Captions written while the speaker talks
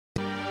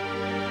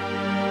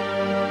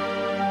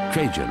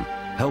Trajan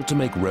helped to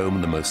make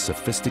Rome the most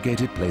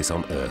sophisticated place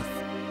on earth.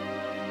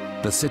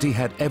 The city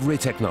had every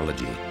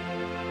technology.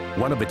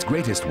 One of its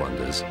greatest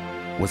wonders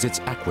was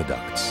its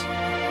aqueducts.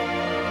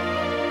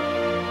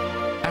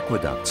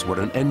 Aqueducts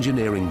were an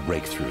engineering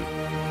breakthrough.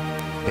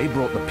 They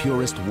brought the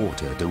purest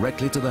water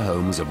directly to the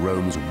homes of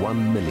Rome's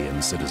 1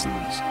 million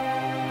citizens.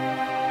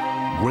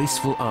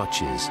 Graceful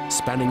arches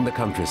spanning the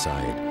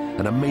countryside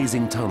and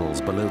amazing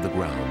tunnels below the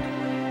ground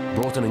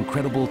brought an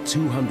incredible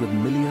 200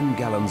 million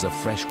gallons of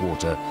fresh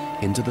water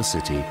into the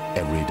city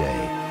every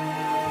day.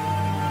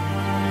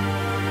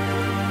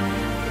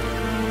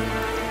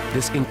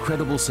 This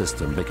incredible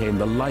system became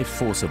the life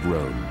force of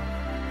Rome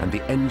and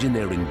the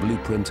engineering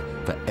blueprint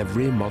for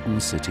every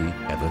modern city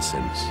ever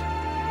since.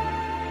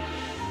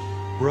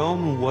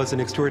 Rome was an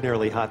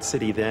extraordinarily hot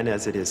city then,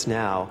 as it is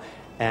now,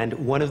 and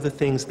one of the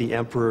things the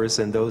emperors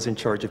and those in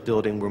charge of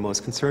building were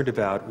most concerned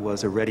about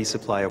was a ready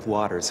supply of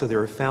water. So there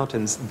are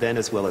fountains then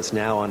as well as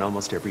now on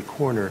almost every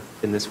corner,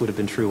 and this would have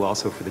been true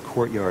also for the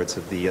courtyards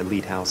of the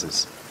elite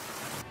houses.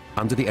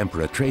 Under the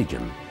Emperor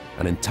Trajan,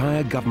 an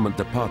entire government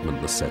department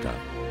was set up,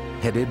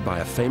 headed by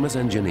a famous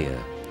engineer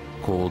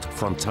called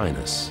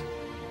Frontinus.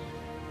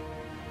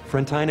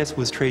 Frontinus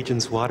was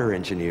Trajan's water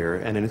engineer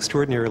and an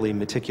extraordinarily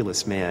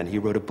meticulous man. He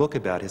wrote a book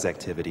about his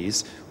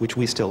activities, which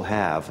we still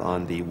have,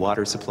 on the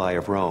water supply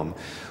of Rome,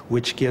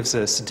 which gives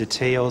us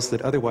details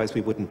that otherwise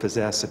we wouldn't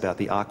possess about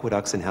the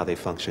aqueducts and how they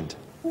functioned.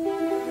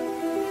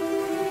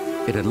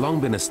 It had long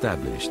been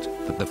established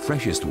that the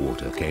freshest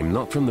water came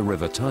not from the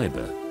river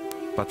Tiber,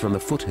 but from the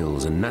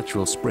foothills and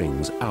natural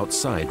springs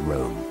outside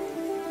Rome.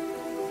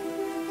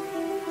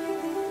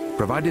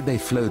 Provided they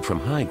flowed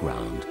from high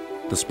ground,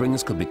 the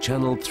springs could be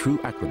channeled through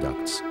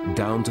aqueducts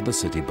down to the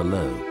city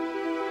below.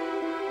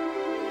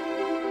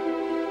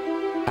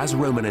 As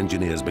Roman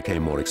engineers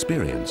became more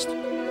experienced,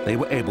 they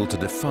were able to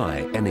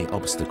defy any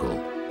obstacle.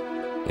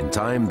 In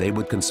time, they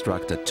would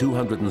construct a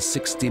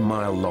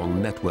 260-mile-long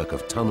network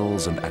of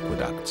tunnels and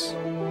aqueducts.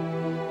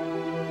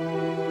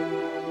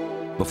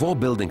 Before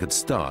building could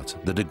start,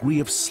 the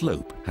degree of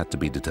slope had to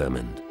be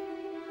determined.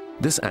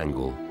 This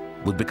angle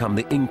would become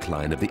the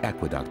incline of the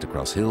aqueduct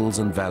across hills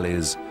and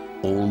valleys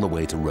all the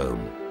way to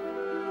Rome.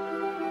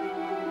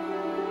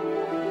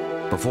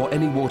 Before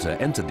any water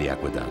entered the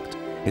aqueduct,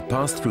 it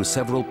passed through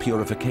several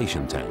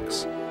purification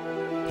tanks.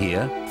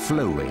 Here,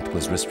 flow rate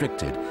was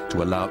restricted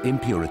to allow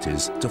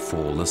impurities to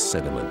fall as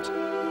sediment.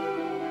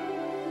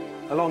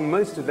 Along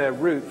most of their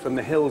route from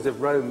the hills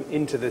of Rome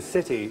into the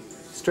city,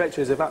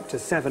 stretches of up to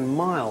 7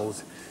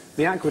 miles,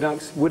 the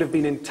aqueducts would have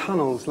been in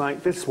tunnels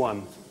like this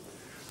one,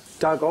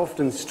 dug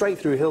often straight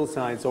through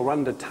hillsides or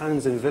under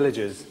towns and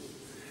villages.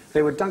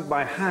 They were dug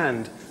by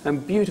hand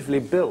and beautifully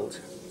built,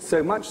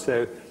 so much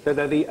so that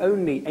they're the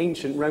only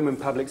ancient Roman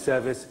public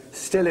service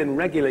still in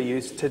regular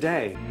use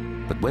today.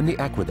 But when the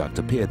aqueduct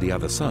appeared the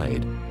other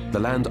side, the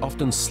land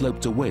often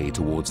sloped away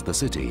towards the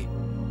city.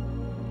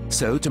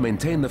 So, to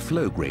maintain the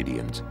flow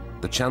gradient,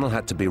 the channel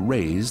had to be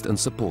raised and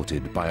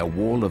supported by a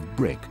wall of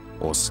brick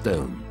or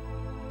stone.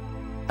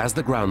 As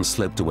the ground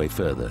sloped away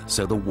further,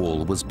 so the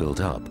wall was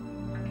built up.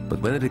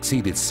 But when it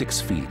exceeded 6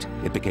 feet,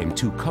 it became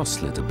too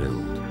costly to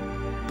build.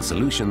 The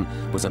solution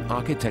was an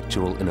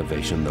architectural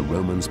innovation the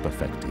Romans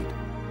perfected: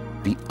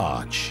 the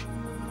arch.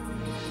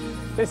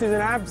 This is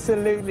an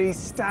absolutely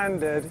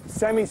standard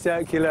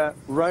semicircular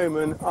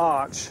Roman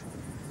arch,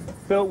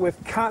 built with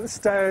cut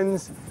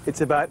stones. It's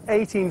about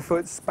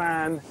 18-foot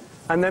span,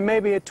 and there may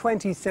be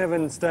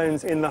 27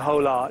 stones in the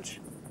whole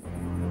arch.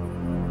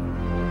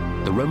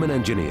 The Roman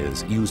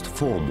engineers used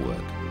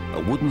formwork,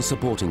 a wooden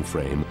supporting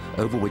frame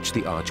over which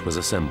the arch was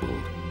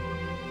assembled.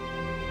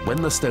 When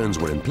the stones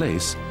were in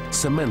place,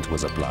 cement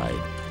was applied,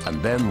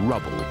 and then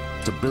rubble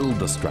to build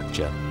the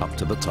structure up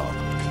to the top.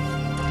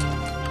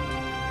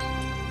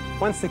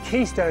 Once the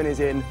keystone is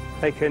in,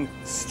 they can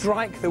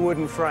strike the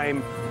wooden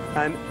frame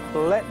and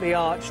let the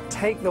arch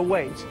take the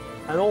weight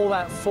and all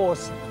that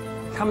force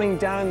coming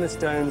down the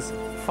stones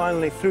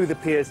finally through the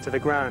piers to the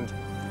ground.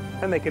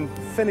 And they can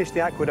finish the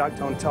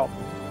aqueduct on top.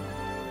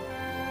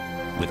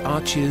 With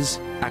arches,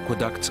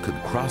 aqueducts could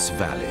cross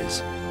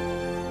valleys.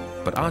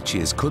 But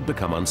arches could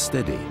become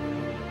unsteady.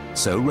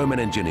 So Roman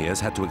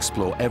engineers had to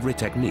explore every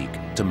technique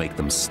to make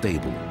them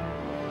stable.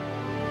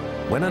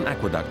 When an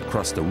aqueduct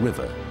crossed a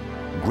river,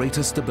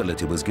 greater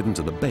stability was given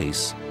to the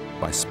base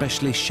by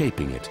specially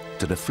shaping it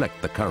to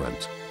deflect the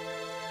current.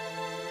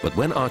 But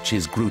when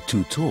arches grew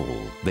too tall,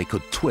 they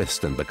could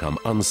twist and become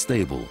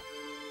unstable.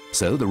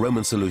 So the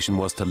Roman solution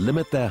was to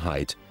limit their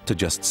height to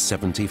just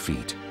 70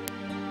 feet.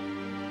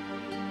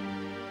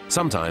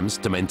 Sometimes,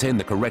 to maintain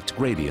the correct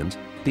gradient,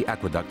 the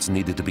aqueducts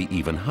needed to be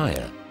even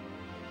higher.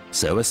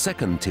 So a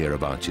second tier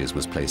of arches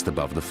was placed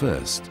above the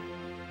first.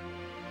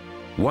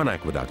 One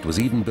aqueduct was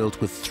even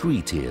built with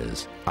 3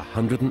 tiers,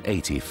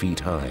 180 feet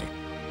high.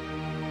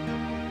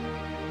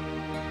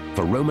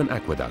 For Roman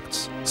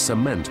aqueducts,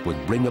 cement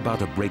would bring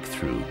about a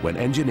breakthrough when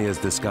engineers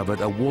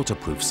discovered a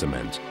waterproof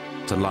cement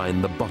to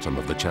line the bottom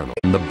of the channel.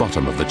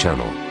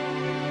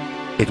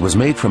 It was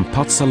made from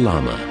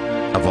pozzolana,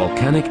 a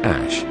volcanic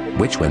ash,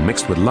 which when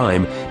mixed with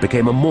lime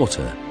became a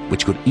mortar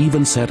which could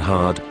even set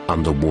hard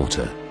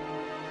underwater.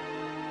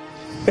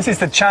 This is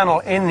the channel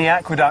in the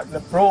aqueduct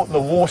that brought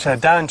the water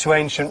down to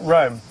ancient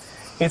Rome.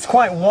 It's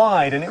quite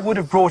wide, and it would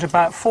have brought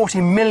about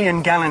 40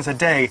 million gallons a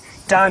day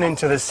down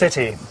into the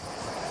city.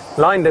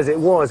 Lined as it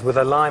was with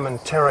a lime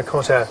and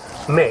terracotta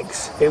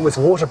mix, it was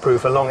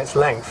waterproof along its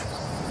length.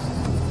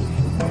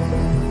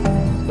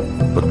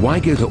 But why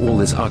go to all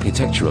this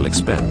architectural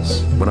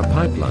expense when a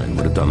pipeline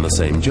would have done the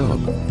same job?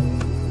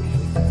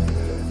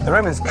 The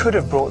Romans could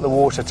have brought the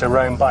water to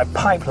Rome by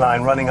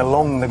pipeline running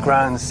along the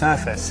ground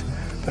surface,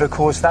 but of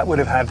course that would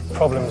have had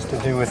problems to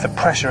do with the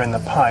pressure in the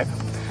pipe.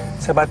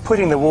 So by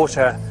putting the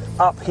water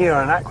up here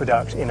on an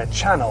aqueduct in a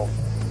channel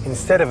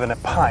instead of in a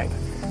pipe,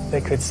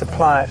 they could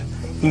supply it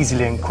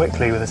easily and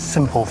quickly with a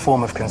simple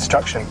form of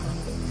construction.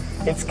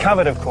 It's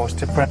covered, of course,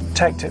 to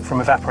protect it from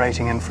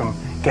evaporating and from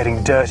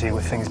getting dirty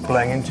with things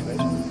blowing into it.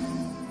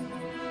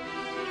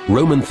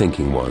 Roman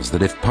thinking was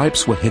that if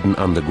pipes were hidden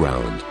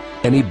underground,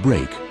 any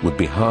break would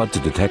be hard to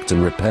detect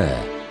and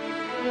repair.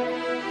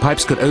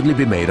 Pipes could only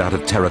be made out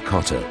of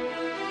terracotta.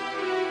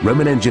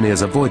 Roman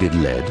engineers avoided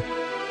lead.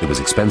 It was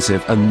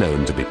expensive and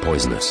known to be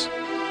poisonous.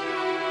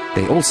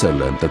 They also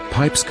learned that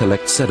pipes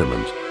collect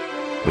sediment,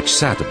 which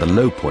sat at the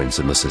low points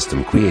in the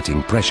system,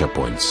 creating pressure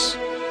points.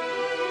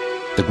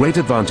 The great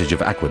advantage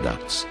of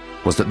aqueducts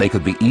was that they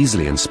could be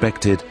easily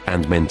inspected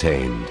and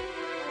maintained.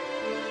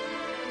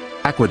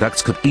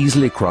 Aqueducts could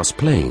easily cross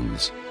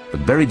plains, but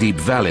very deep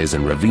valleys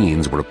and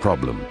ravines were a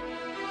problem.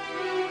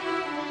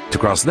 To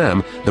cross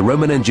them, the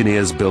Roman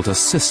engineers built a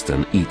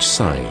cistern each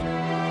side.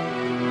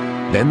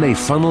 Then they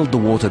funneled the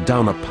water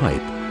down a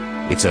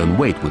pipe. Its own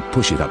weight would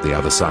push it up the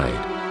other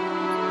side.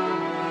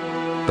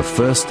 The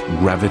first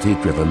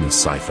gravity-driven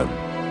siphon.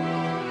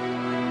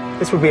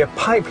 This would be a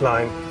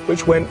pipeline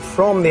which went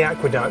from the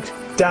aqueduct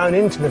down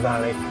into the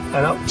valley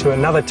and up to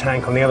another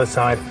tank on the other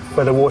side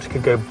where the water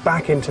could go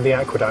back into the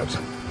aqueduct.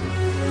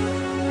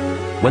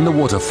 When the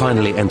water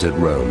finally entered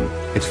Rome,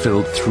 it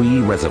filled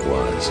 3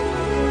 reservoirs.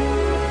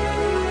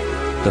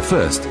 The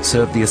first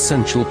served the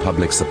essential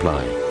public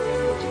supply.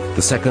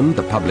 The second,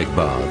 the public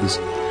baths,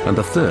 and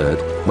the third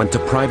went to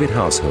private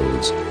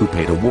households who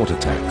paid a water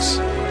tax.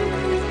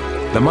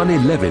 The money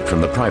levied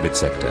from the private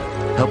sector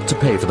helped to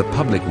pay for the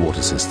public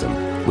water system,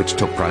 which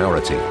took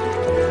priority.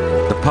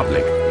 The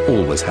public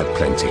always had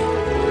plenty.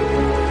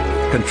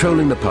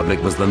 Controlling the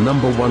public was the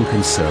 #1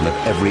 concern of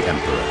every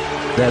emperor.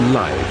 Their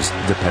lives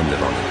depended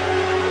on it.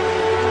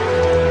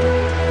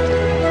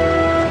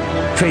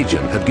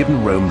 Trajan had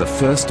given Rome the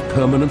first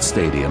permanent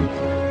stadium,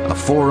 a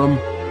forum,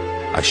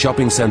 a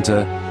shopping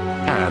center,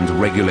 and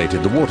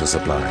regulated the water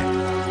supply.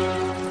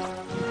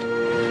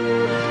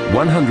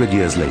 100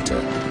 years later,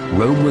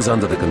 Rome was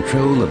under the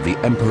control of the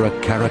Emperor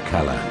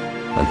Caracalla,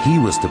 and he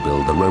was to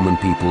build the Roman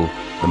people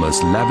the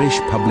most lavish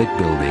public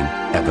building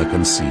ever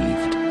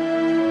conceived.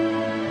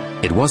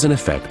 It was in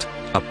effect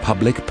a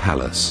public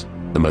palace,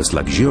 the most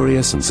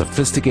luxurious and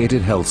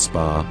sophisticated health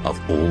spa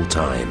of all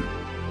time.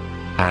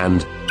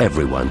 And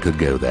everyone could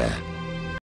go there.